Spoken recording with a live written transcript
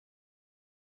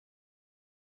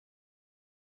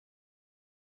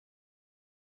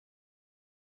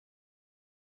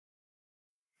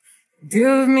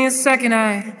Give me a second,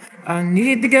 I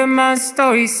need to get my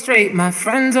story straight. My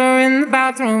friends are in the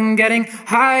bathroom, getting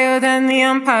higher than the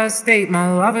Empire State.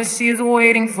 My lover, she's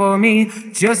waiting for me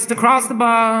just across the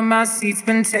bar. My seat's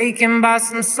been taken by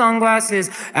some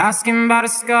sunglasses, asking about a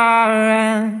scar.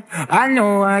 And I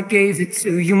know I gave it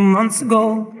to you months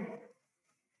ago.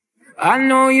 I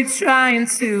know you're trying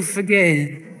to forget,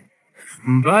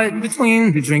 but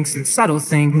between the drinks and subtle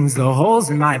things, the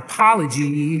holes in my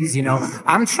apologies, you know,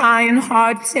 I'm trying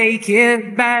hard to take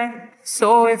it back.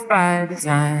 So if by the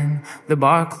time the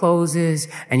bar closes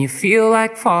and you feel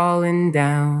like falling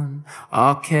down,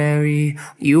 I'll carry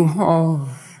you home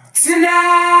tonight.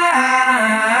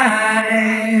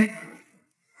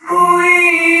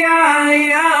 We are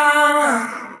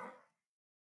young,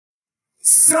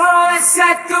 so let's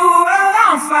set the world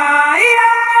on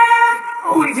fire.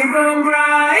 We can burn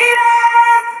brighter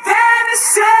than the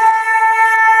sun.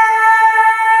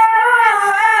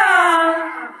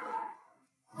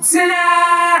 Tonight,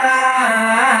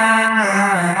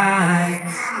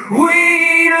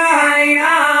 we are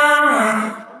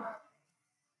young,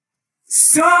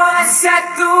 so let's set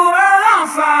the world on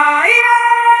fire.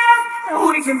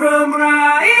 We can burn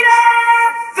brighter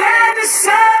than the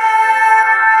sun.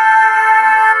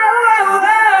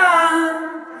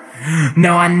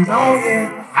 No, I know that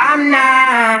I'm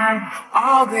not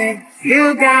all that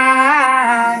you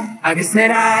got. I guess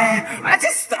that I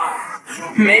just thought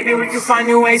maybe we could find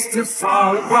new ways to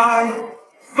fall apart.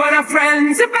 But our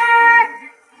friends are back,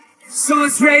 so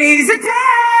let's raise it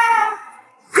down.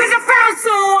 'Cause I found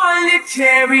someone to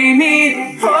carry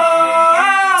me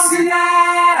home tonight.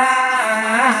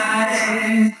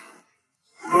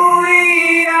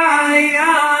 We are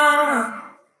young,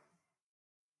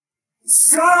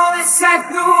 so let's set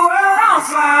the world on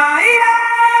fire.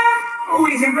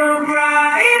 We can burn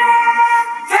brighter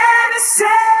than the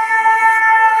sun.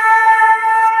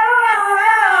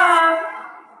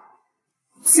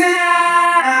 Tonight,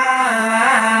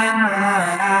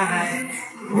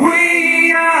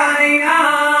 we are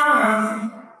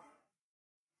young,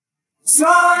 so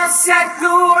let's set the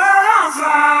world on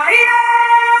fire.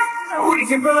 We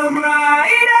can burn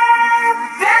brighter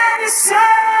than the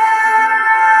sun.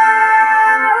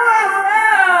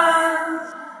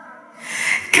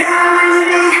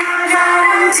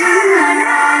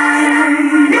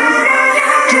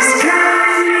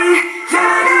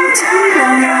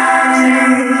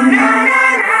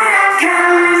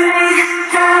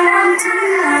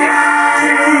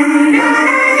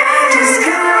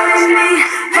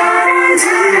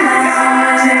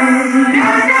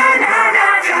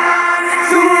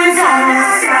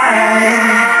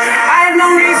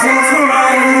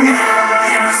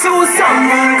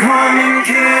 Someone come and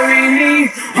carry me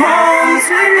home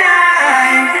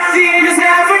tonight. The angels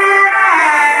never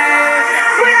arrive,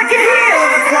 but I can hear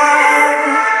the choir.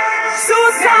 So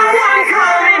someone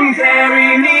come and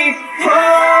carry me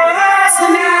home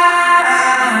tonight.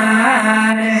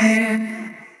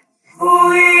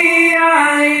 We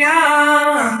are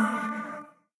young,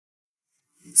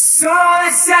 so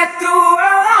let's set the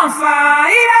world on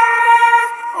fire.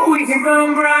 We can burn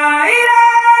brighter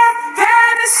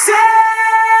than the sun.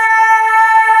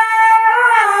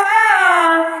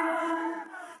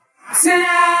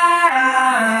 Tonight,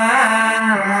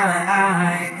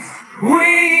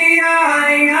 we are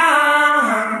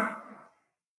young,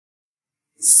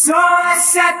 so let's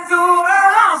set the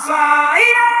world on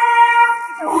fire.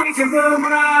 We can burn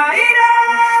brighter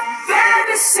than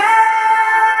the sun.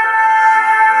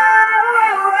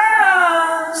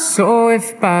 So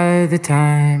if by the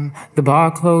time the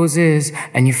bar closes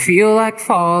and you feel like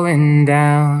falling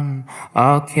down,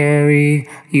 I'll carry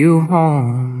you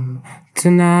home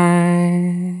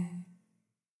tonight.